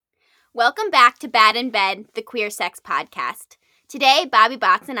Welcome back to Bad in Bed, the Queer Sex Podcast. Today, Bobby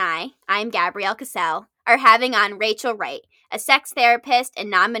Box and I'm Gabrielle Cassell, are having on Rachel Wright, a sex therapist and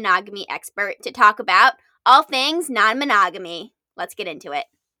non-monogamy expert, to talk about all things non-monogamy. Let's get into it.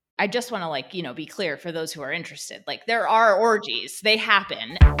 I just want to, be clear for those who are interested. There are orgies. They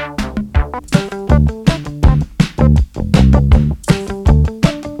happen.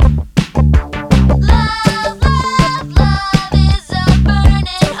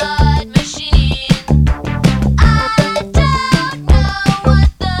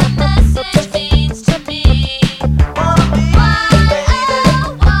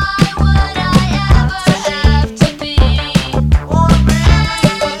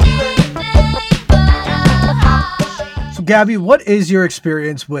 Gabby, what is your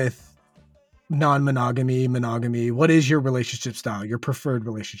experience with non-monogamy, monogamy? What is your relationship style, your preferred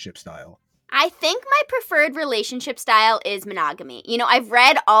relationship style? I think my preferred relationship style is monogamy. I've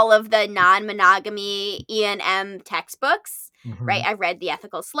read all of the non-monogamy E&M textbooks, right? I've read The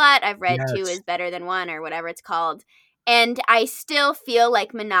Ethical Slut. I've read Two is Better Than One or whatever it's called. And I still feel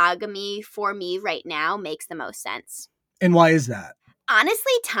like monogamy for me right now makes the most sense. And why is that?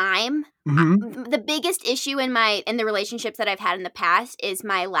 Honestly, time. The biggest issue in the relationships that I've had in the past is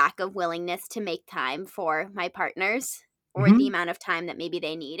my lack of willingness to make time for my partners or the amount of time that maybe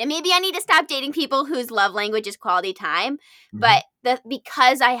they need. And maybe I need to stop dating people whose love language is quality time. But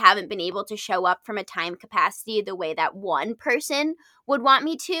because I haven't been able to show up from a time capacity the way that one person would want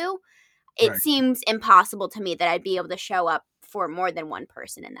me to, it seems impossible to me that I'd be able to show up for more than one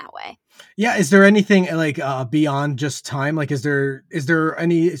person in that way. Yeah. Is there anything beyond just time? Is there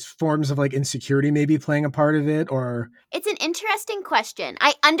any forms of insecurity maybe playing a part of it, or? It's an interesting question.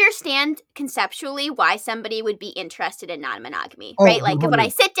 I understand conceptually why somebody would be interested in non-monogamy, right? When I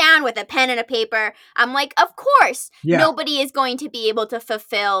sit down with a pen and a paper, I'm like, of course, nobody is going to be able to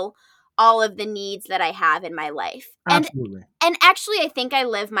fulfill all of the needs that I have in my life. Absolutely. And actually, I think I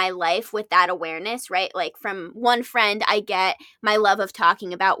live my life with that awareness, right? From one friend, I get my love of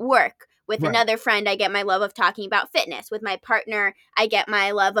talking about work. With another friend, I get my love of talking about fitness. With my partner, I get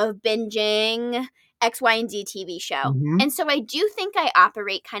my love of binging X, Y, and Z TV show. And so I do think I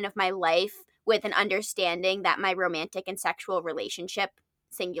operate kind of my life with an understanding that my romantic and sexual relationship,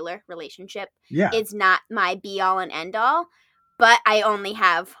 singular relationship, is not my be-all and end-all. But I only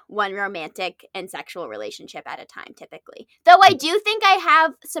have one romantic and sexual relationship at a time, typically. Though I do think I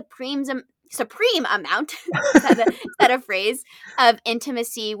have supreme amount, set a phrase, of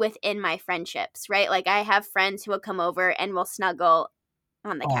intimacy within my friendships, right? I have friends who will come over and we'll snuggle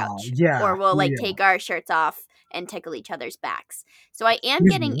on the couch. Or we'll take our shirts off and tickle each other's backs. So I am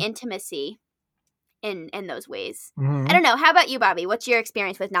getting intimacy in those ways. I don't know. How about you, Bobby? What's your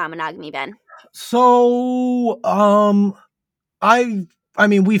experience with non-monogamy been? So, I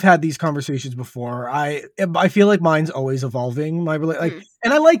mean, we've had these conversations before. I feel like mine's always evolving.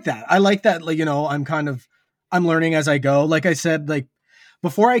 And I like that. I'm learning as I go. Like I said,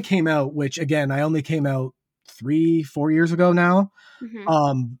 before I came out, which again, I only came out 3-4 years ago now.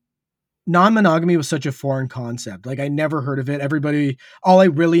 Non-monogamy was such a foreign concept. I never heard of it. All I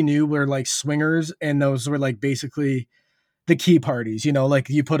really knew were swingers, and those were basically the key parties,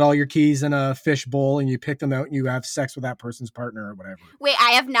 you put all your keys in a fish bowl and you pick them out and you have sex with that person's partner or whatever. Wait,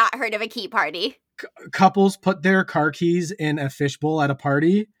 I have not heard of a key party. Couples put their car keys in a fish bowl at a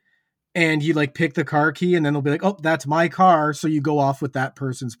party, and you pick the car key, and then they'll be like, oh, that's my car. So you go off with that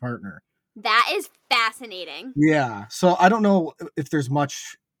person's partner. That is fascinating. Yeah. So I don't know if there's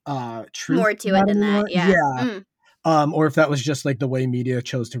much truth more to it than that. Yeah. Or if that was just the way media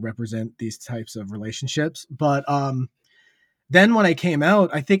chose to represent these types of relationships. But, then when I came out,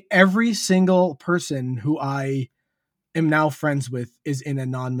 I think every single person who I am now friends with is in a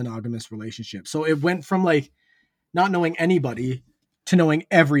non-monogamous relationship. So it went from not knowing anybody to knowing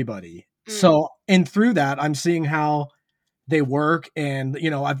everybody. So, and through that, I'm seeing how they work. And,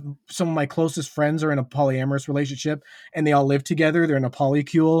 some of my closest friends are in a polyamorous relationship and they all live together. They're in a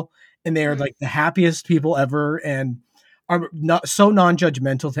polycule and they are the happiest people ever and are not so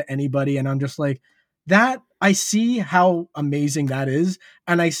non-judgmental to anybody. And I'm just that, I see how amazing that is.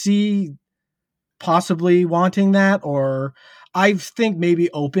 And I see possibly wanting that, or I think maybe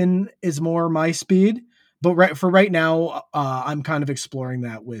open is more my speed. But for right now, I'm kind of exploring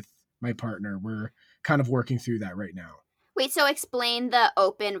that with my partner. We're kind of working through that right now. Wait, so explain the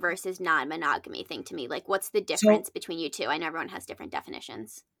open versus non-monogamy thing to me. What's the difference between you two? I know everyone has different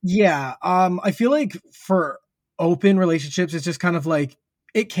definitions. Yeah. I feel for open relationships, it's just kind of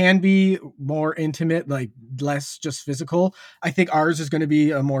it can be more intimate, less just physical. I think ours is going to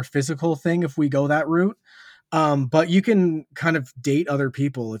be a more physical thing if we go that route. But you can kind of date other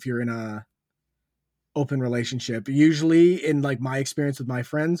people if you're in a open relationship. Usually, in like my experience with my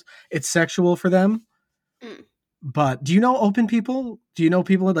friends, it's sexual for them. Mm. But do you know open people? Do you know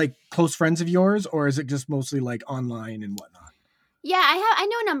people like close friends of yours, or is it just mostly like online and whatnot? Yeah, I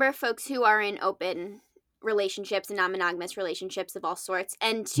know a number of folks who are in open relationships and non-monogamous relationships of all sorts.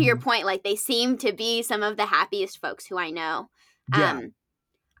 And to your Mhm. point, like they seem to be some of the happiest folks who I know. Yeah.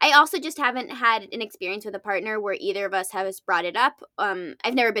 I also just haven't had an experience with a partner where either of us has brought it up.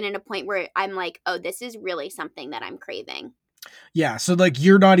 I've never been in a point where I'm like, oh, this is really something that I'm craving. Yeah. So like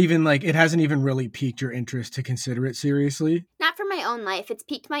you're not even like it hasn't even really piqued your interest to consider it seriously. Not for my own life. It's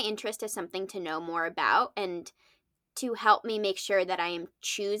piqued my interest as something to know more about and to help me make sure that I am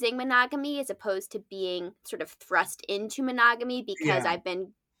choosing monogamy as opposed to being sort of thrust into monogamy because Yeah.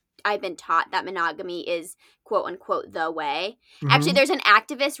 I've been taught that monogamy is quote unquote the way. Actually, Mhm. there's an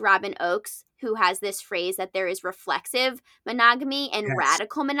activist, Robin Oakes, who has this phrase that there is reflexive monogamy and Yes.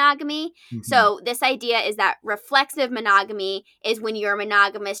 radical monogamy. Mhm. So, this idea is that reflexive monogamy is when you're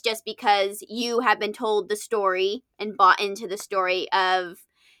monogamous just because you have been told the story and bought into the story of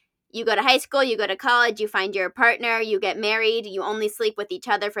you go to high school, you go to college, you find your partner, you get married, you only sleep with each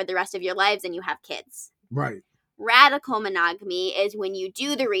other for the rest of your lives, and you have kids. Right. Radical monogamy is when you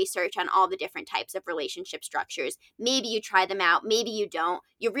do the research on all the different types of relationship structures. Maybe you try them out, maybe you don't.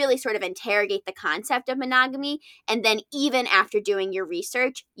 You really sort of interrogate the concept of monogamy, and then even after doing your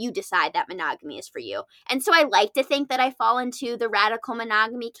research, you decide that monogamy is for you. And so I like to think that I fall into the radical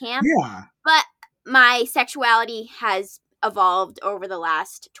monogamy camp, Yeah. but my sexuality has evolved over the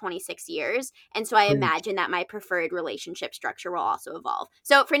last 26 years, and so I Preach. imagine that my preferred relationship structure will also evolve.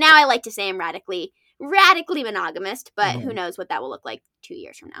 So for now I like to say I'm radically monogamous, but who Right. knows what that will look like 2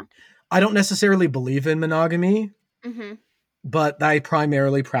 years from now. I don't necessarily believe in monogamy, Mhm. but I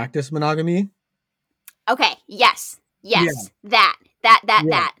primarily practice monogamy. Okay, yes. Yeah. Yes. That.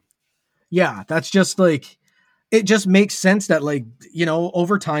 Yeah. Yeah. That's just like it just makes sense that like,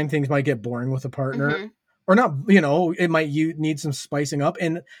 over time things might get boring with a partner. Mhm. Or not, it might you need some spicing up.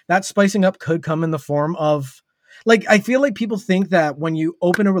 And that spicing up could come in the form of like I feel like people think that when you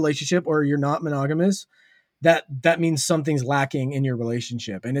open a relationship or you're not monogamous, that means something's lacking in your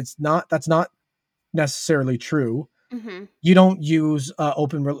relationship. And that's not necessarily true. Mhm. You don't use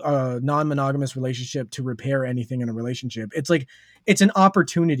non-monogamous relationship to repair anything in a relationship. It's like it's an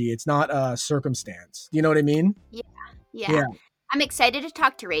opportunity. It's not a circumstance. You know what I mean? Yeah. Yeah. Yeah. I'm excited to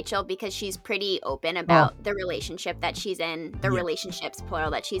talk to Rachel because she's pretty open Oh, about the relationship that she's in, the yeah. relationships plural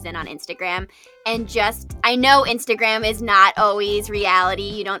that she's in on Instagram. And just, I know Instagram is not always reality.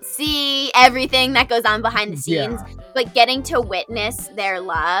 You don't see everything that goes on behind the scenes, Yeah. but getting to witness their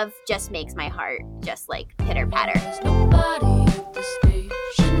love just makes my heart just like pitter patter. There's nobody at the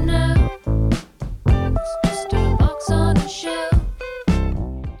station now. It's just a box on a shelf.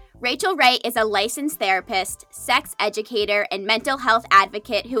 Rachel Wright is a licensed therapist, sex educator, and mental health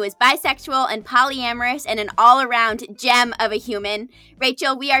advocate who is bisexual and polyamorous and an all-around gem of a human.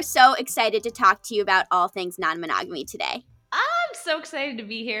 Rachel, we are so excited to talk to you about all things non-monogamy today. I'm so excited to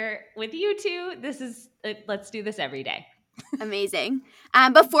be here with you two. Let's do this every day. Amazing.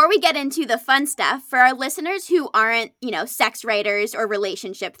 Before we get into the fun stuff, for our listeners who aren't, sex writers or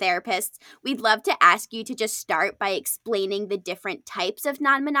relationship therapists, we'd love to ask you to just start by explaining the different types of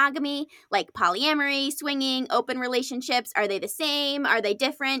non-monogamy, like polyamory, swinging, open relationships. Are they the same? Are they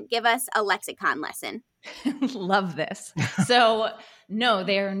different? Give us a lexicon lesson. Love this. So, no,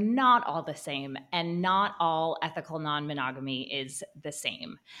 they are not all the same, and not all ethical non-monogamy is the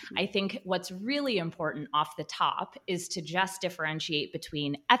same. I think what's really important off the top is to just differentiate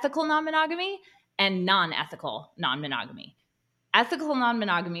between ethical non-monogamy and non-ethical non-monogamy. Ethical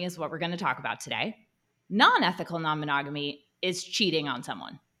non-monogamy is what we're going to talk about today. Non-ethical non-monogamy is cheating on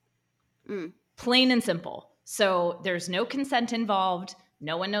someone. Plain and simple. So there's no consent involved.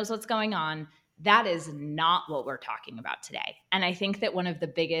 No one knows what's going on. That is not what we're talking about today. And I think that one of the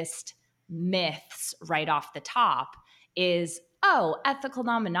biggest myths right off the top is, ethical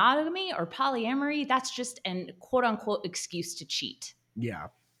non-monogamy or polyamory, that's just an quote unquote excuse to cheat. Yeah.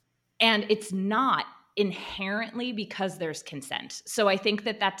 And it's not inherently because there's consent. So I think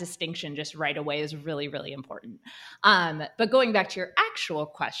that distinction just right away is really, really important. But going back to your actual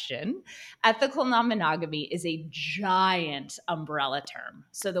question, ethical non-monogamy is a giant umbrella term.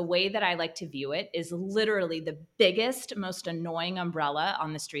 So the way that I like to view it is literally the biggest, most annoying umbrella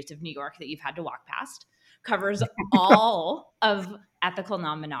on the streets of New York that you've had to walk past, covers all of ethical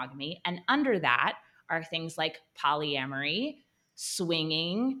non-monogamy. And under that are things like polyamory,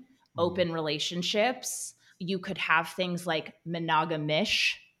 swinging, open relationships. You could have things like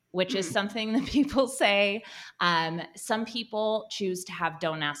monogamish, which is something that people say. Some people choose to have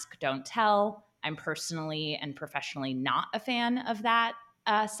don't ask, don't tell. I'm personally and professionally not a fan of that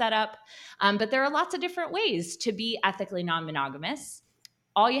setup. But there are lots of different ways to be ethically non-monogamous.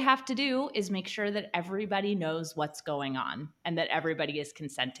 All you have to do is make sure that everybody knows what's going on and that everybody is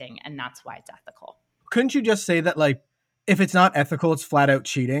consenting, and that's why it's ethical. Couldn't you just say that, like, if it's not ethical, it's flat out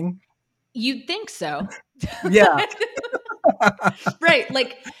cheating? You'd think so. Yeah. Right.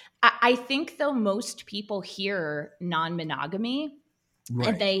 Like, I think, though, most people hear non-monogamy Right.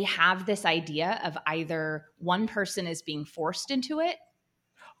 and they have this idea of either one person is being forced into it.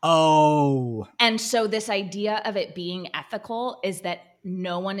 Oh. And so this idea of it being ethical is that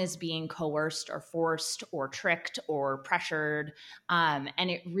no one is being coerced or forced or tricked or pressured, and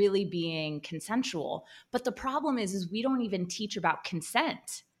it really being consensual. But the problem is we don't even teach about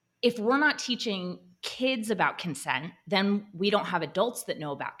consent. If we're not teaching kids about consent, then we don't have adults that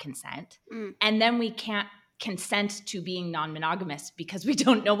know about consent. And then we can't consent to being non-monogamous because we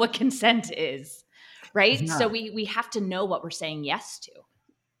don't know what consent is, right? Yeah. So we have to know what we're saying yes to.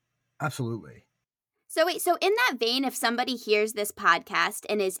 Absolutely. So wait, so in that vein, if somebody hears this podcast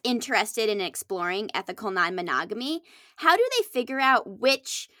and is interested in exploring ethical non-monogamy, how do they figure out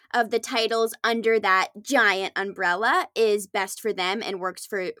which of the titles under that giant umbrella is best for them and works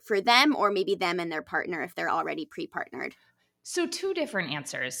for them, or maybe them and their partner if they're already pre-partnered? So 2 different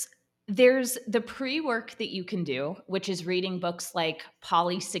answers. There's the pre-work that you can do, which is reading books like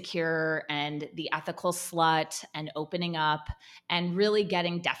Polysecure and The Ethical Slut and Opening Up and really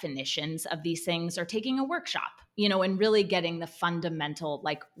getting definitions of these things, or taking a workshop, and really getting the fundamental,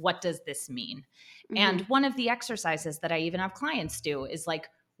 like, what does this mean? And one of the exercises that I even have clients do is like,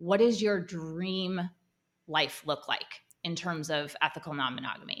 what does your dream life look like in terms of ethical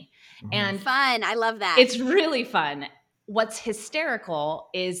non-monogamy? And Fun. I love that. it's really fun. What's hysterical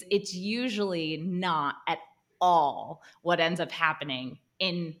is it's usually not at all what ends up happening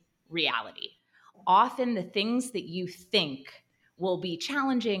in reality. Often the things that you think will be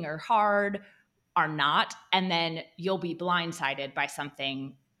challenging or hard are not, and then you'll be blindsided by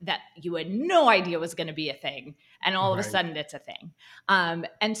something that you had no idea was going to be a thing, and all of a Right. sudden it's a thing.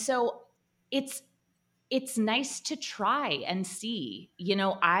 And so it's nice to try and see.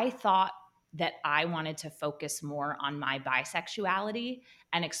 I thought that I wanted to focus more on my bisexuality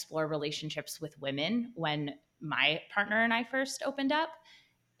and explore relationships with women when my partner and I first opened up.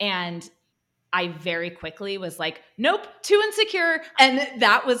 And I very quickly was like, nope, too insecure. And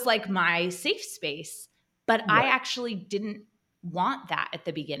that was like my safe space. But I Right. actually didn't want that at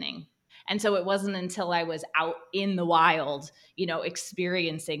the beginning. And so it wasn't until I was out in the wild,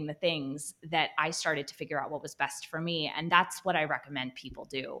 experiencing the things, that I started to figure out what was best for me. And that's what I recommend people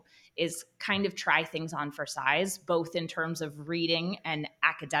do, is kind of try things on for size, both in terms of reading and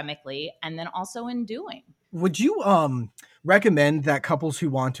academically, and then also in doing. Would you recommend that couples who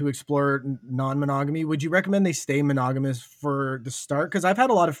want to explore non-monogamy, would you recommend they stay monogamous for the start? Because I've had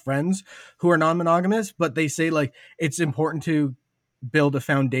a lot of friends who are non-monogamous, but they say, like, it's important to build a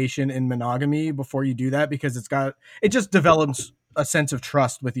foundation in monogamy before you do that, because it just develops a sense of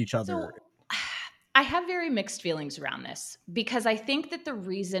trust with each other. So I have very mixed feelings around this, because I think that the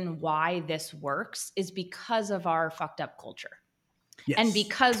reason why this works is because of our fucked up culture. Yes. And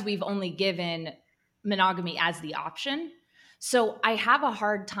because we've only given monogamy as the option. So I have a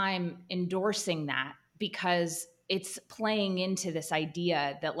hard time endorsing that, because it's playing into this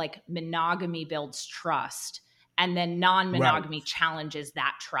idea that, like, monogamy builds trust and then non-monogamy challenges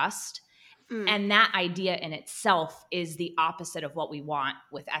that trust. And that idea in itself is the opposite of what we want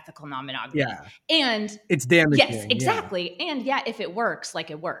with ethical non-monogamy. Yeah. And It's damaging. yes, exactly. Yeah. And yeah, if it works, like,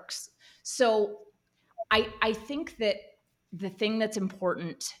 it works. So I think that the thing that's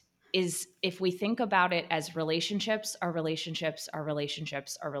important is, if we think about it as relationships are relationships are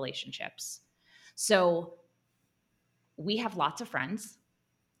relationships are relationships. So we have lots of friends.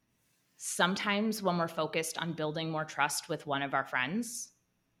 Sometimes when we're focused on building more trust with one of our friends,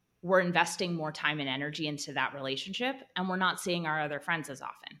 we're investing more time and energy into that relationship, and we're not seeing our other friends as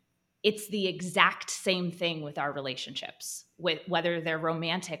often. It's the exact same thing with our relationships, with whether they're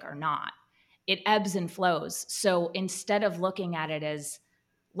romantic or not. It ebbs and flows. So instead of looking at it as,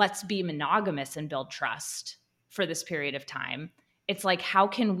 let's be monogamous and build trust for this period of time, it's like, how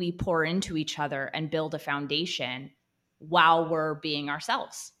can we pour into each other and build a foundation while we're being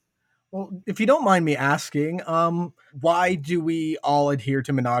ourselves? Well, if you don't mind me asking, why do we all adhere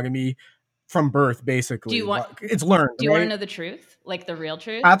to monogamy from birth, basically? It's learned. Do you want to know the truth? Like, the real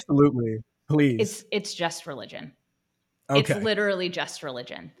truth? Absolutely. Please. It's just religion. Okay. It's literally just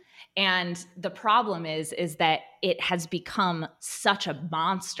religion. And the problem is that it has become such a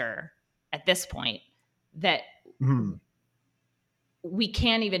monster at this point that we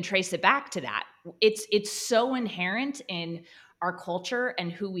can't even trace it back to that. It's so inherent in our culture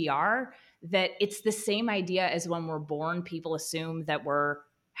and who we are that it's the same idea as when we're born, people assume that we're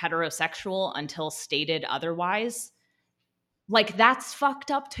heterosexual until stated otherwise. Like, that's fucked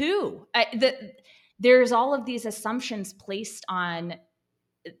up too. There's all of these assumptions placed on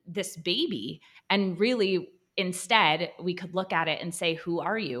this baby, and really instead we could look at it and say, who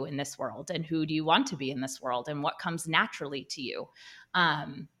are you in this world, and who do you want to be in this world, and what comes naturally to you?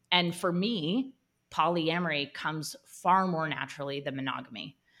 And for me, polyamory comes far more naturally than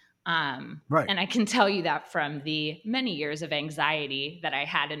monogamy. Right. And I can tell you that from the many years of anxiety that I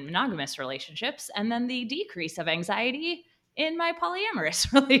had in monogamous relationships, and then the decrease of anxiety in my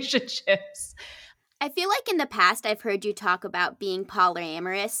polyamorous relationships. I feel like in the past I've heard you talk about being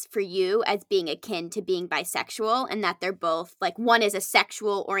polyamorous for you as being akin to being bisexual, and that they're both, like, one is a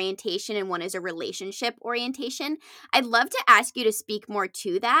sexual orientation and one is a relationship orientation. I'd love to ask you to speak more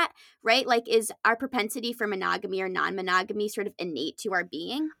to that, right? Like, is our propensity for monogamy or non-monogamy sort of innate to our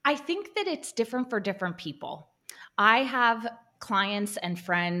being? I think that it's different for different people. I have clients and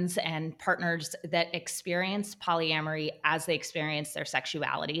friends and partners that experience polyamory as they experience their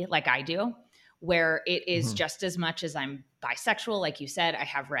sexuality, like I do, where it is just as much as I'm bisexual. Like you said, I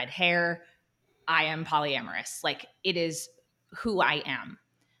have red hair, I am polyamorous. Like, it is who I am.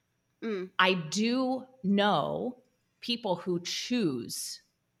 I do know people who choose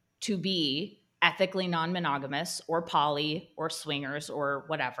to be ethically non-monogamous or poly or swingers or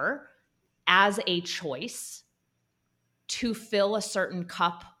whatever as a choice to fill a certain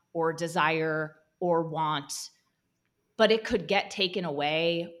cup or desire or want, but it could get taken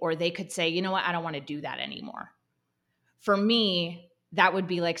away, or they could say, you know what, I don't want to do that anymore. For me, that would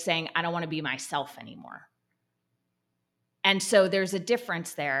be like saying, I don't want to be myself anymore. And so there's a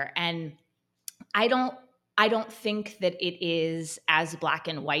difference there. And I don't think that it is as black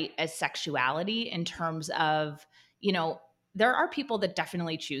and white as sexuality in terms of, you know, there are people that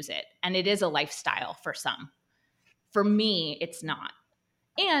definitely choose it, and it is a lifestyle for some. For me, it's not.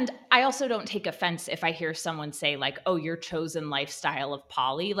 And I also don't take offense if I hear someone say, like, oh, your chosen lifestyle of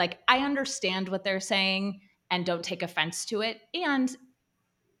poly. Like, I understand what they're saying and don't take offense to it. And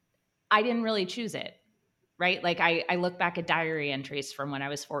I didn't really choose it, right? Like, I look back at diary entries from when I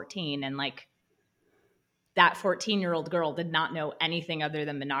was 14, and like, that 14-year-old girl did not know anything other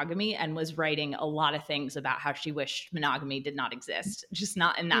than monogamy and was writing a lot of things about how she wished monogamy did not exist, just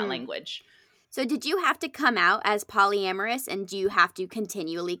not in that language. So did you have to come out as polyamorous, and do you have to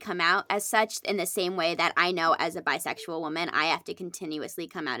continually come out as such in the same way that I know as a bisexual woman, I have to continuously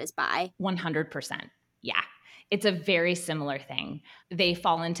come out as bi? 100%. Yeah. It's a very similar thing. They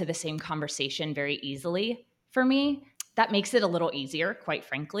fall into the same conversation very easily for me. That makes it a little easier, quite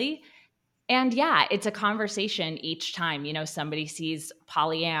frankly. And yeah, it's a conversation each time, you know, somebody sees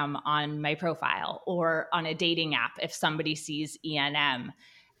polyam on my profile, or on a dating app, if somebody sees ENM.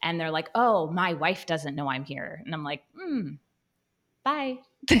 And they're like, oh, my wife doesn't know I'm here. And I'm like, bye.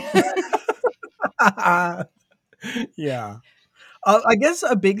 Yeah. I guess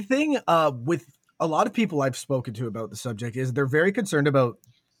a big thing with a lot of people I've spoken to about the subject is they're very concerned about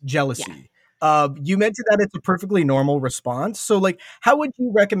jealousy. Yeah. You mentioned that it's a perfectly normal response. So, like, how would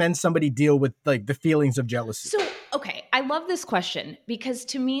you recommend somebody deal with, like, the feelings of jealousy? So, okay, I love this question, because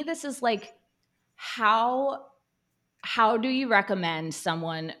to me, this is like, how do you recommend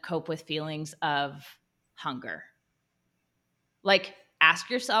someone cope with feelings of hunger? Like,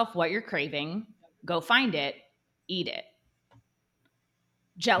 ask yourself what you're craving, go find it, eat it.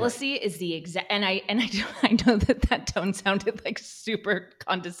 Jealousy is the exact, and I know that tone sounded like super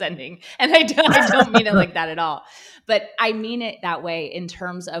condescending, and I don't mean it like that at all, but I mean it that way in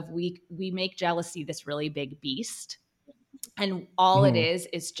terms of we make jealousy this really big beast, and all it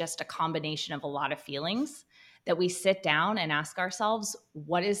is just a combination of a lot of feelings that we sit down and ask ourselves,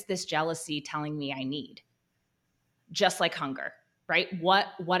 what is this jealousy telling me I need? Just like hunger, right? What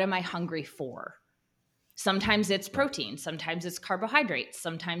am I hungry for? Sometimes it's protein, sometimes it's carbohydrates,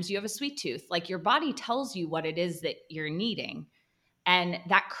 sometimes you have a sweet tooth. Like, your body tells you what it is that you're needing. And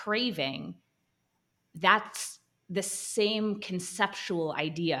that craving, that's the same conceptual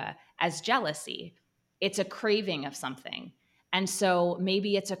idea as jealousy. It's a craving of something. And so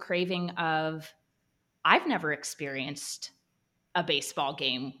maybe it's a craving of, I've never experienced a baseball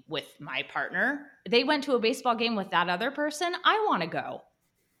game with my partner. They went to a baseball game with that other person. I want to go.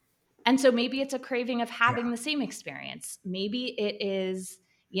 And so maybe it's a craving of having the same experience. Maybe it is,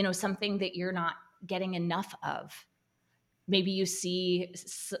 you know, something that you're not getting enough of. maybe you see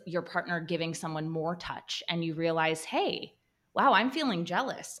your partner giving someone more touch and you realize, hey, wow, I'm feeling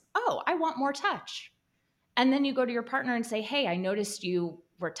jealous. Oh, I want more touch. And then you go to your partner and say, hey, I noticed you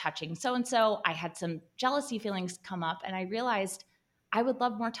were touching so-and-so. I had some jealousy feelings come up and I realized I would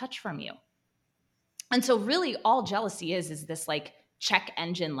love more touch from you. And so really all jealousy is this like check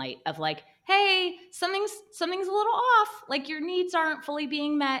engine light of like, hey, something's a little off. Like your needs aren't fully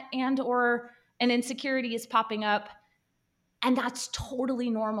being met and or an insecurity is popping up. And that's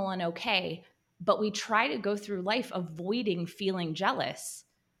totally normal and okay. But we try to go through life avoiding feeling jealous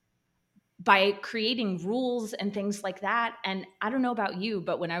by creating rules and things like that. And I don't know about you,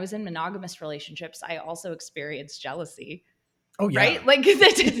 but when I was in monogamous relationships, I also experienced jealousy. Oh, yeah. Right? Like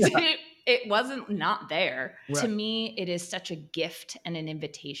it wasn't not there. Right. To me, it is such a gift and an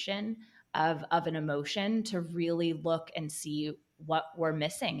invitation of an emotion to really look and see what we're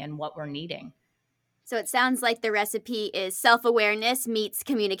missing and what we're needing. So it sounds like the recipe is self-awareness meets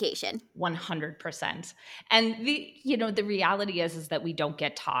communication. 100%. And the reality is that we don't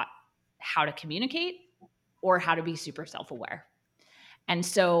get taught how to communicate or how to be super self-aware. And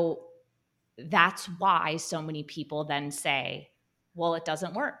so that's why so many people then say, well, it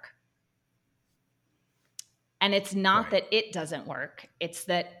doesn't work. And it's not Right. that it doesn't work. It's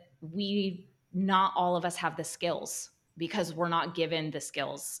that not all of us have the skills because we're not given the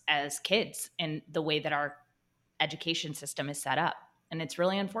skills as kids in the way that our education system is set up. And it's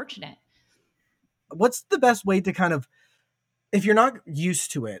really unfortunate. What's the best way to kind of, if you're not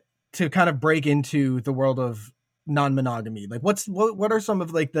used to it, to kind of break into the world of non-monogamy? Like what are some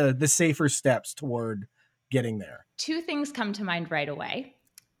of like the safer steps toward getting there? 2 things come to mind right away.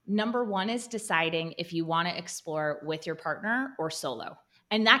 Number 1 is deciding if you want to explore with your partner or solo.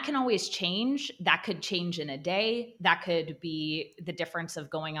 And that can always change. That could change in a day. That could be the difference of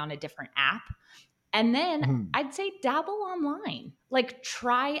going on a different app. And then I'd say dabble online. Like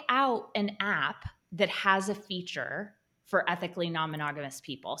try out an app that has a feature for ethically non-monogamous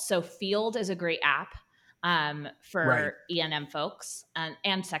people. So Field is a great app for Right. ENM folks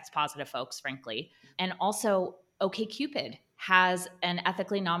and sex positive folks, frankly. And also OkCupid has an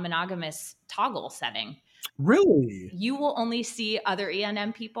ethically non-monogamous toggle setting. Really? You will only see other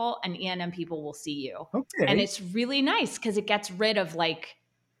ENM people and ENM people will see you. Okay. And it's really nice because it gets rid of like,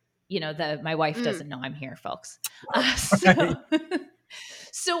 my wife doesn't know I'm here, folks.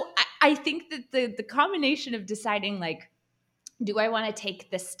 So I think that the combination of deciding like, do I want to take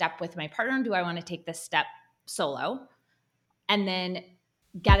this step with my partner? Do I want to take this step solo? And then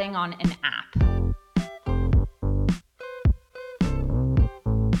getting on an app.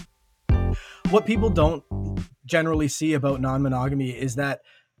 What people don't generally see about non-monogamy is that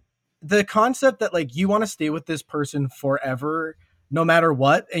the concept that like you want to stay with this person forever, no matter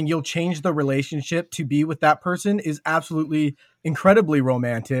what, and you'll change the relationship to be with that person is absolutely incredibly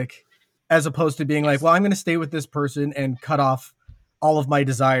romantic, as opposed to being like, well, I'm going to stay with this person and cut off all of my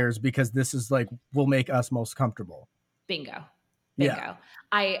desires because this is like will make us most comfortable. Bingo. Yeah.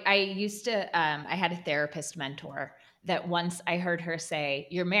 I used to, I had a therapist mentor that once I heard her say,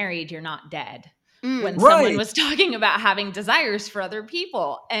 you're married, you're not dead. When someone was talking about having desires for other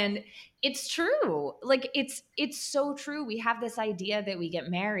people. And it's true. Like it's so true. We have this idea that we get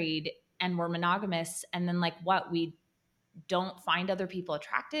married and we're monogamous and then like what, we don't find other people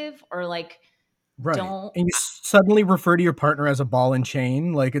attractive or like don't. And you suddenly refer to your partner as a ball and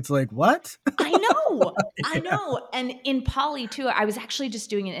chain. Like, it's like, what? I know. I know. And in poly too, I was actually just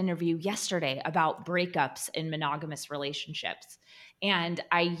doing an interview yesterday about breakups in monogamous relationships. And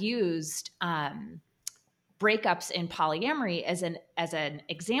I used breakups in polyamory as an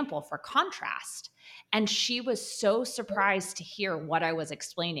example for contrast. And she was so surprised to hear what I was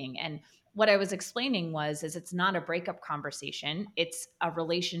explaining. And what I was explaining is it's not a breakup conversation. It's a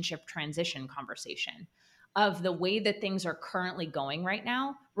relationship transition conversation of the way that things are currently going right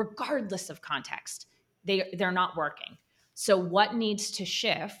now, regardless of context. They're not working. So what needs to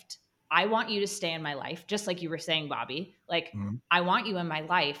shift? I want you to stay in my life, just like you were saying, Bobby. Like, I want you in my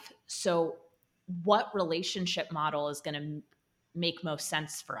life. So what relationship model is going to make most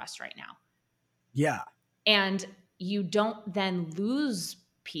sense for us right now? Yeah. And you don't then lose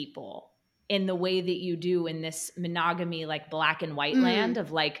people in the way that you do in this monogamy, like black and white land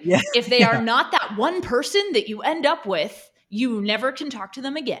of like, if they are not that one person that you end up with, you never can talk to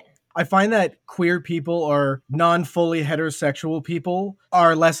them again. I find that queer people or non-fully heterosexual people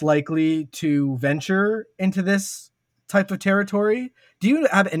are less likely to venture into this type of territory. Do you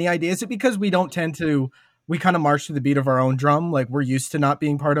have any idea? Is it because we kind of march to the beat of our own drum? Like we're used to not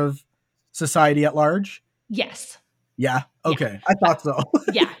being part of society at large? Yes. Yeah. Okay. I thought so.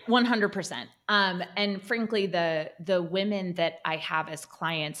 Yeah, 100%. And frankly, the women that I have as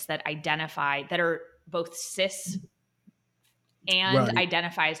clients that identify, that are both cis and Right.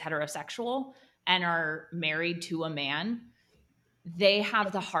 identify as heterosexual and are married to a man, they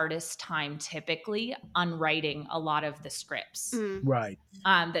have the hardest time typically unwriting a lot of the scripts Mm. Right.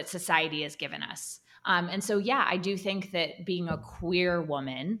 that society has given us. And so, yeah, I do think that being a queer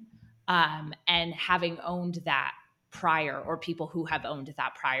woman and having owned that prior, or people who have owned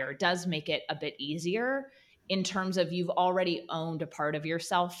that prior, does make it a bit easier in terms of you've already owned a part of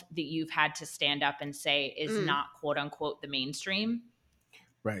yourself that you've had to stand up and say is Mm. not quote unquote the mainstream,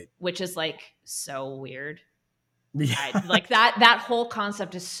 Right. which is like so weird. Yeah. Like that whole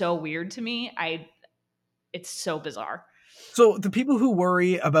concept is so weird to me. It's so bizarre. So the people who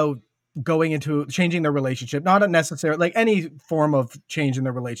worry about going into changing their relationship, not necessarily like any form of change in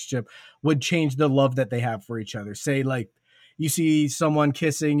their relationship would change the love that they have for each other. Say like you see someone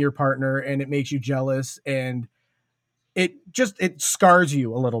kissing your partner and it makes you jealous and it scars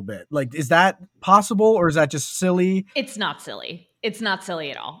you a little bit. Like, is that possible or is that just silly? It's not silly. It's not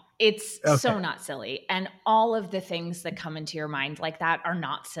silly at all. It's so Okay. not silly. And all of the things that come into your mind like that are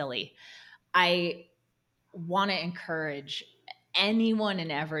not silly. I want to encourage anyone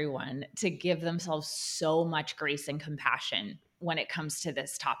and everyone to give themselves so much grace and compassion when it comes to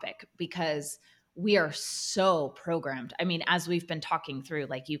this topic, because we are so programmed. I mean, as we've been talking through,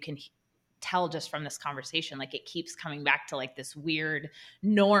 like you can tell just from this conversation, like it keeps coming back to like this weird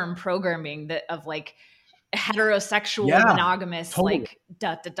norm programming that of like heterosexual Yeah, monogamous, totally. like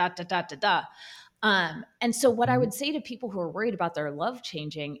da da da da da da da. And so what I would say to people who are worried about their love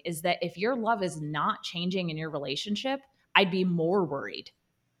changing is that if your love is not changing in your relationship, I'd be more worried.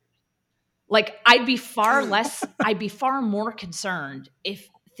 Like I'd be far more concerned if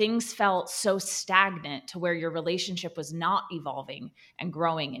things felt so stagnant to where your relationship was not evolving and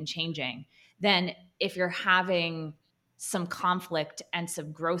growing and changing than if you're having some conflict and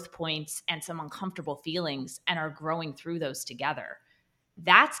some growth points and some uncomfortable feelings and are growing through those together.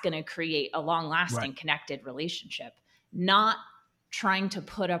 That's going to create a long-lasting connected relationship, not trying to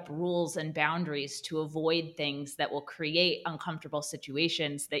put up rules and boundaries to avoid things that will create uncomfortable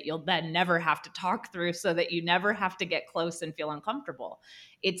situations that you'll then never have to talk through so that you never have to get close and feel uncomfortable.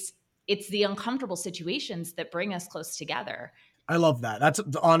 It's the uncomfortable situations that bring us close together. I love that. That's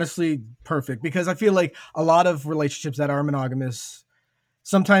honestly perfect because I feel like a lot of relationships that are monogamous,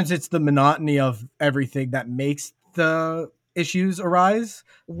 sometimes it's the monotony of everything that makes the issues arise.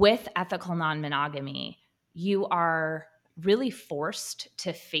 With ethical non-monogamy, you are really forced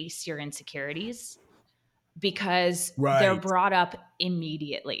to face your insecurities because they're Right. brought up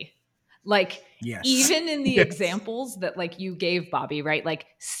immediately. Like Yes. even in the Yes. examples that like you gave, Bobby, right? Like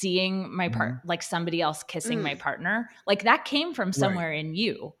seeing my like somebody else kissing my partner, like that came from somewhere in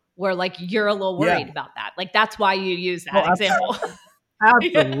you where like you're a little worried about that. Like that's why you use that example.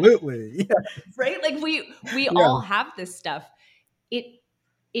 Absolutely. Yeah. Right? Like we Yeah. all have this stuff.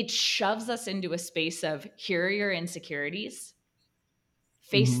 It shoves us into a space of here are your insecurities,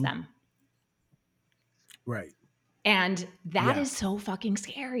 face Mhm. them. Right. And that Yeah. is so fucking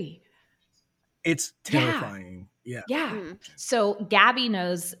scary. It's terrifying. Yeah. Yeah. So Gabby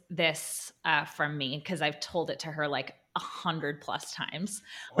knows this from me because I've told it to her like 100+ times.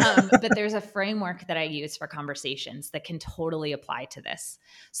 But there's a framework that I use for conversations that can totally apply to this.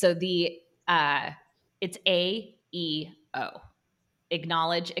 So it's AEO: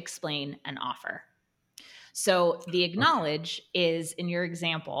 acknowledge, explain, and offer. So the acknowledge is in your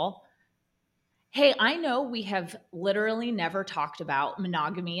example, hey, I know we have literally never talked about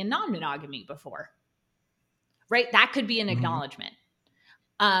monogamy and non-monogamy before. Right? That could be an acknowledgement.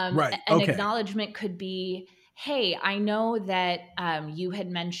 Right. An Okay. acknowledgement could be, hey, I know that you had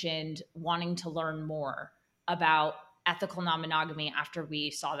mentioned wanting to learn more about ethical non-monogamy after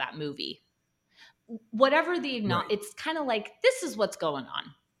we saw that movie. Whatever the it's kind of like, this is what's going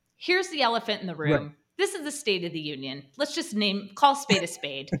on. Here's the elephant in the room. Right. This is the State of the Union. Let's just call spade a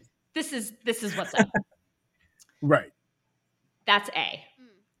spade. This is what's up. Right. That's A.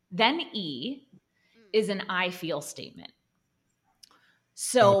 Then E is an I feel statement.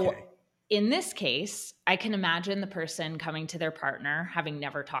 So in this case, I can imagine the person coming to their partner, having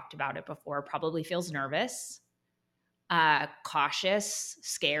never talked about it before, probably feels nervous, cautious,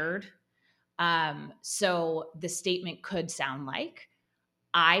 scared. So the statement could sound like,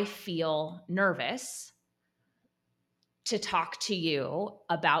 I feel nervous to talk to you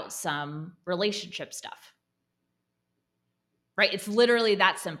about some relationship stuff. Right? It's literally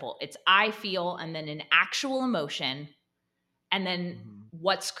that simple. It's I feel, and then an actual emotion, and then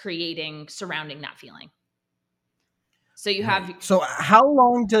what's surrounding that feeling. So you have So how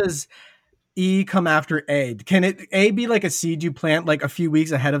long does E come after A? Can A be like a seed you plant like a few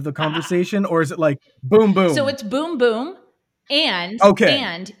weeks ahead of the conversation, or is it like boom boom? So it's boom boom. Okay.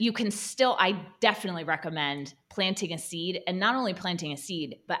 And you can still, I definitely recommend planting a seed, and not only planting a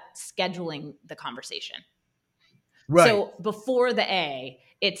seed, but scheduling the conversation. Right. So before the A,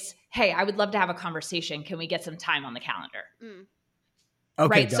 it's, hey, I would love to have a conversation. Can we get some time on the calendar? Okay.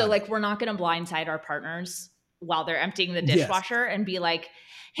 Right. got So it. like, we're not going to blindside our partners while they're emptying the Yes. dishwasher and be like,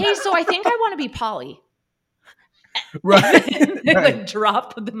 hey, so I think I want to be poly. Right. They Right. like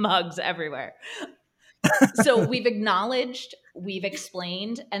drop the mugs everywhere. So we've acknowledged, we've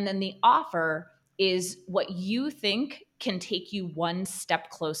explained, and then the offer is what you think can take you one step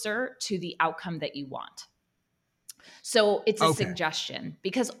closer to the outcome that you want. So it's a Okay. suggestion,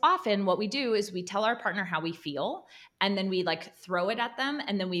 because often what we do is we tell our partner how we feel, and then we like throw it at them,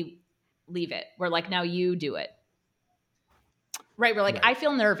 and then we leave it. We're like, now you do it. Right. We're like, Right. I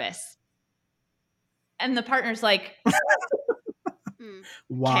feel nervous. And the partner's like,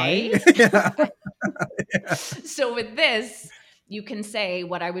 Why? okay. Yeah. So with this, you can say,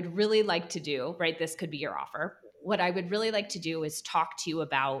 what I would really like to do, right? This could be your offer. What I would really like to do is talk to you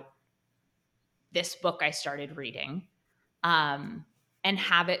about this book I started reading, and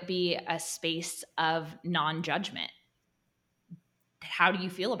have it be a space of non-judgment. How do you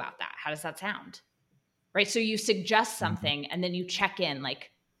feel about that? How does that sound? Right? So you suggest something, and then you check in,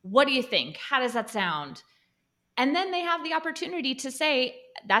 like, what do you think? How does that sound? And then they have the opportunity to say,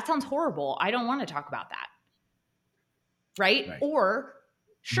 that sounds horrible. I don't want to talk about that. Right? Or,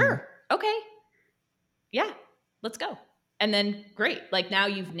 sure, okay, yeah, let's go. And then great. Like, now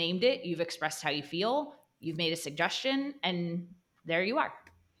you've named it, you've expressed how you feel, you've made a suggestion, and there you are.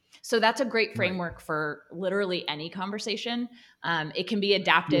 So that's a great framework for literally any conversation. It can be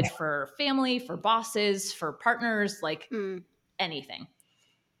adapted for family, for bosses, for partners, like anything.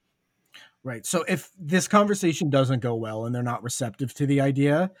 Right. So if this conversation doesn't go well and they're not receptive to the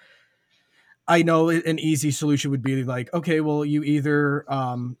idea, I know an easy solution would be like, okay, well, you either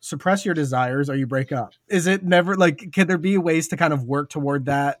suppress your desires or you break up. Is it never like, can there be ways to kind of work toward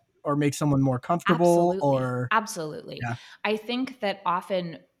that or make someone more comfortable? Absolutely. Yeah. I think that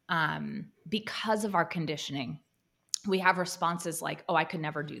often because of our conditioning, we have responses like, oh, I could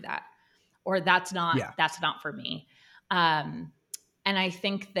never do that. Or that's not for me. And I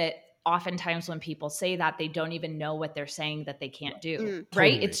think that oftentimes when people say that, they don't even know what they're saying that they can't do.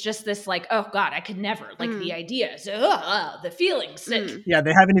 Right. Totally. It's just this like, oh God, I could never, like the ideas, the feelings. Yeah.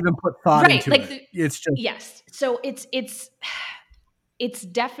 They haven't even put thought into like it. It's just, yes. So it's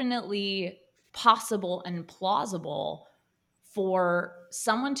definitely possible and plausible for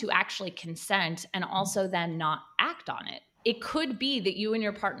someone to actually consent and also then not act on it. It could be that you and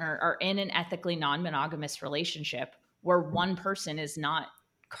your partner are in an ethically non-monogamous relationship where one person is not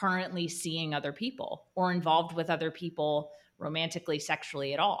currently seeing other people or involved with other people romantically,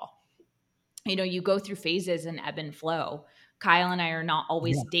 sexually at all. You know, you go through phases in ebb and flow. Kyle and I are not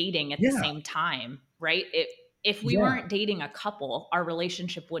always dating at the same time, right? If we weren't dating a couple, our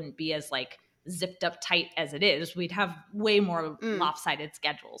relationship wouldn't be as like zipped up tight as it is. We'd have way more lopsided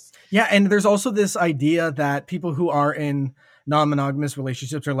schedules. Yeah. And there's also this idea that people who are in non-monogamous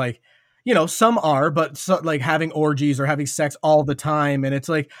relationships are like, you know, some are, but so, like having orgies or having sex all the time. And it's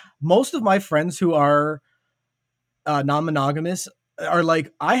like most of my friends who are non-monogamous are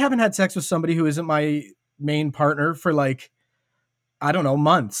like, I haven't had sex with somebody who isn't my main partner for like, I don't know,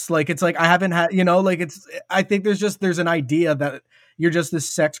 months. Like, it's like, I haven't had, you know, like I think there's an idea that you're just this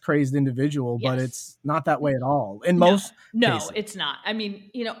sex crazed individual, but it's not that way at all. In most cases. It's not. I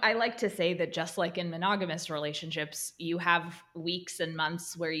mean, you know, I like to say that just like in monogamous relationships, you have weeks and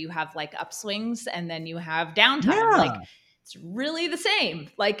months where you have like upswings and then you have downtime. Yeah. Like it's really the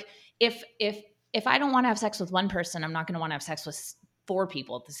same. Like if I don't want to have sex with one person, I'm not going to want to have sex with 4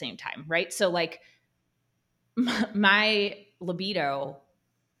 people at the same time. Right. So like my libido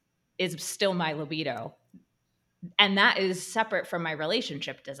is still my libido. And that is separate from my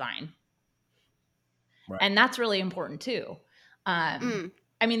relationship design. Right. And that's really important too. I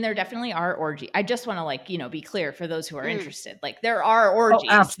mean, there definitely are orgies. I just want to like, you know, be clear for those who are interested. Like there are orgies.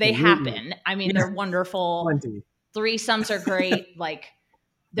 Oh, they happen. I mean, they're wonderful. Plenty. Threesomes are great. Like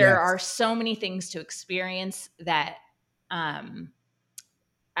there are so many things to experience that, I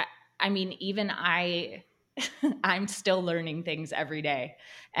mean, even I'm still learning things every day.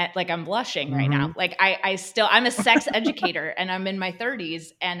 Like I'm blushing right now. Like I'm a sex educator and I'm in my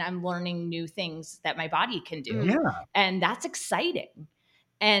 30s and I'm learning new things that my body can do. Yeah. And that's exciting.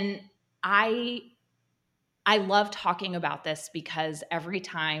 And I I love talking about this because every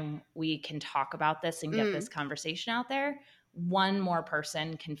time we can talk about this and get this conversation out there, one more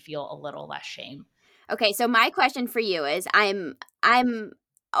person can feel a little less shame. Okay, so my question for you is I've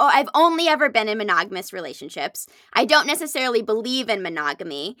only ever been in monogamous relationships. I don't necessarily believe in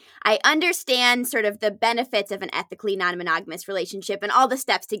monogamy. I understand sort of the benefits of an ethically non-monogamous relationship and all the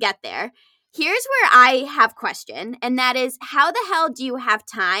steps to get there. Here's where I have question, and that is, how the hell do you have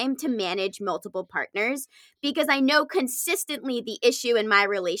time to manage multiple partners? Because I know consistently the issue in my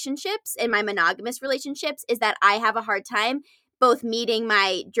relationships, in my monogamous relationships, is that I have a hard time both meeting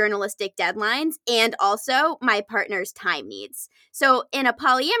my journalistic deadlines and also my partner's time needs. So in a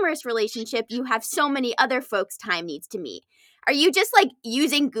polyamorous relationship, you have so many other folks' time needs to meet. Are you just like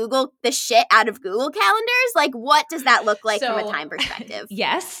using Google the shit out of Google calendars? Like, what does that look like from a time perspective?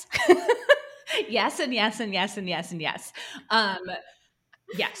 Yes. Yes, and yes, and yes, and yes, and yes.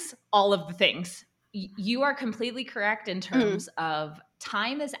 Yes, all of the things. You are completely correct in terms of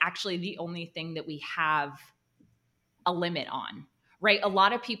time is actually the only thing that we have a limit on, right? A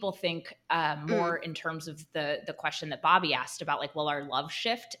lot of people think more in terms of the question that Bobby asked about, like, will our love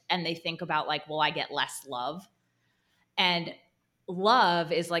shift? And they think about like, will I get less love? And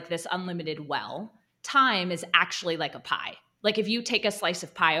love is like this unlimited well. Time is actually like a pie. Like if you take a slice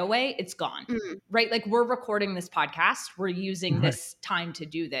of pie away, it's gone, right? Like we're recording this podcast. We're using this time to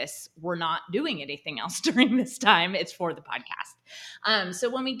do this. We're not doing anything else during this time. It's for the podcast.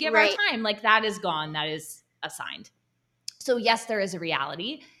 So when we give our time, like that is gone. That is assigned. So yes, there is a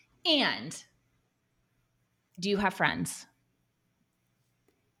reality. And do you have friends?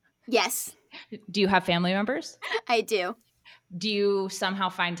 Yes. Do you have family members? I do. Do you somehow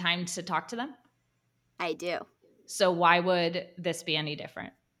find time to talk to them? I do. So why would this be any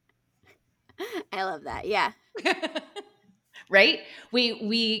different? I love that. Yeah. Right?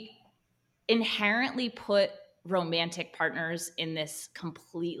 We inherently put romantic partners in this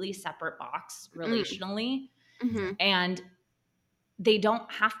completely separate box relationally, and they don't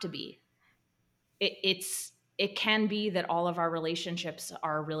have to be. It can be that all of our relationships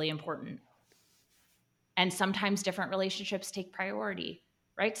are really important. And sometimes different relationships take priority.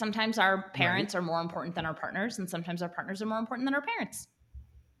 Right? Sometimes our parents are more important than our partners, and sometimes our partners are more important than our parents.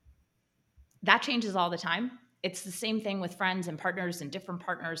 That changes all the time. It's the same thing with friends and partners and different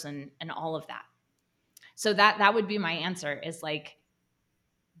partners and all of that. So that would be my answer is like,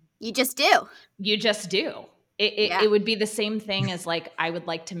 you just do. You just do. It would be the same thing as like, I would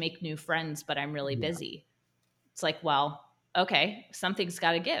like to make new friends, but I'm really busy. It's like, well, okay, something's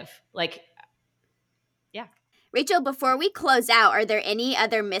got to give. Like, yeah. Rachel, before we close out, are there any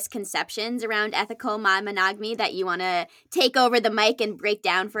other misconceptions around ethical monogamy that you want to take over the mic and break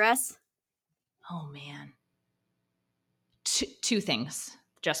down for us? Oh, man. Two things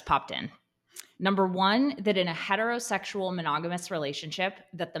just popped in. Number one, that in a heterosexual monogamous relationship,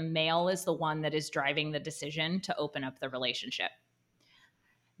 that the male is the one that is driving the decision to open up the relationship.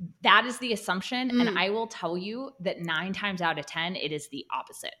 That is the assumption, and I will tell you that 9 times out of 10, it is the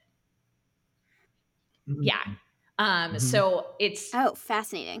opposite. Yeah. So it's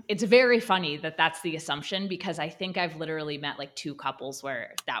fascinating. It's very funny that that's the assumption, because I think I've literally met like 2 couples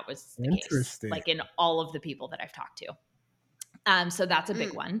where that was the case, like in all of the people that I've talked to. So that's a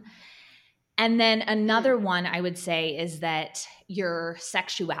big one. And then another one I would say is that your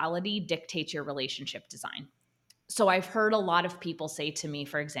sexuality dictates your relationship design. So I've heard a lot of people say to me,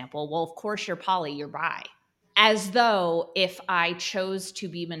 for example, well, of course you're poly, you're bi. As though if I chose to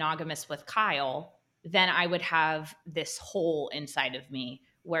be monogamous with Kyle, then I would have this hole inside of me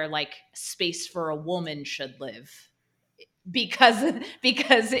where like space for a woman should live.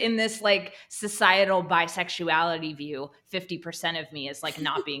 Because in this like societal bisexuality view, 50% of me is like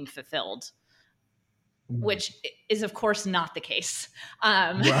not being fulfilled, which is of course not the case.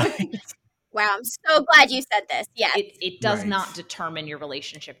 Wow, I'm so glad you said this. Yeah. It does not determine your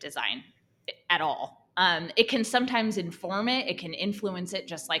relationship design at all. It can sometimes inform it. It can influence it,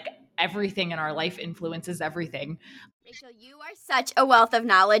 just like everything in our life influences everything. Rachel, you are such a wealth of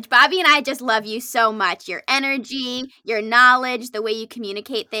knowledge. Bobby and I just love you so much. Your energy, your knowledge, the way you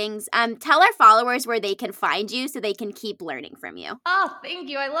communicate things. Tell our followers where they can find you so they can keep learning from you. Oh, thank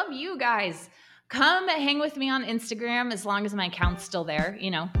you. I love you guys. Come hang with me on Instagram as long as my account's still there.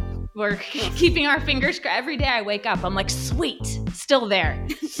 You know, we're keeping our fingers crossed. Every day I wake up, I'm like, sweet, still there.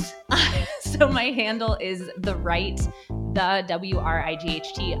 So my handle is the WRIGHT, the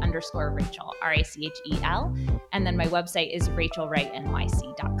WRIGHT_Rachel, RACHEL. And then my website is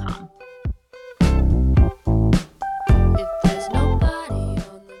rachelwrightnyc.com. If there's nobody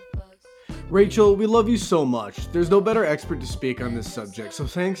on the bus. Rachel, we love you so much. There's no better expert to speak on this subject, so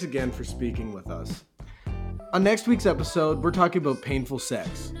thanks again for speaking with us. On next week's episode, we're talking about painful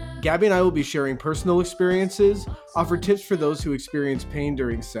sex. Gabby and I will be sharing personal experiences, offer tips for those who experience pain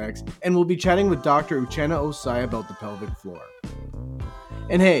during sex, and we'll be chatting with Dr. Uchenna Osai about the pelvic floor.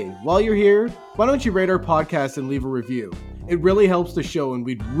 And hey, while you're here, why don't you rate our podcast and leave a review? It really helps the show and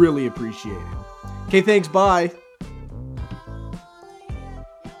we'd really appreciate it. Okay, thanks, bye!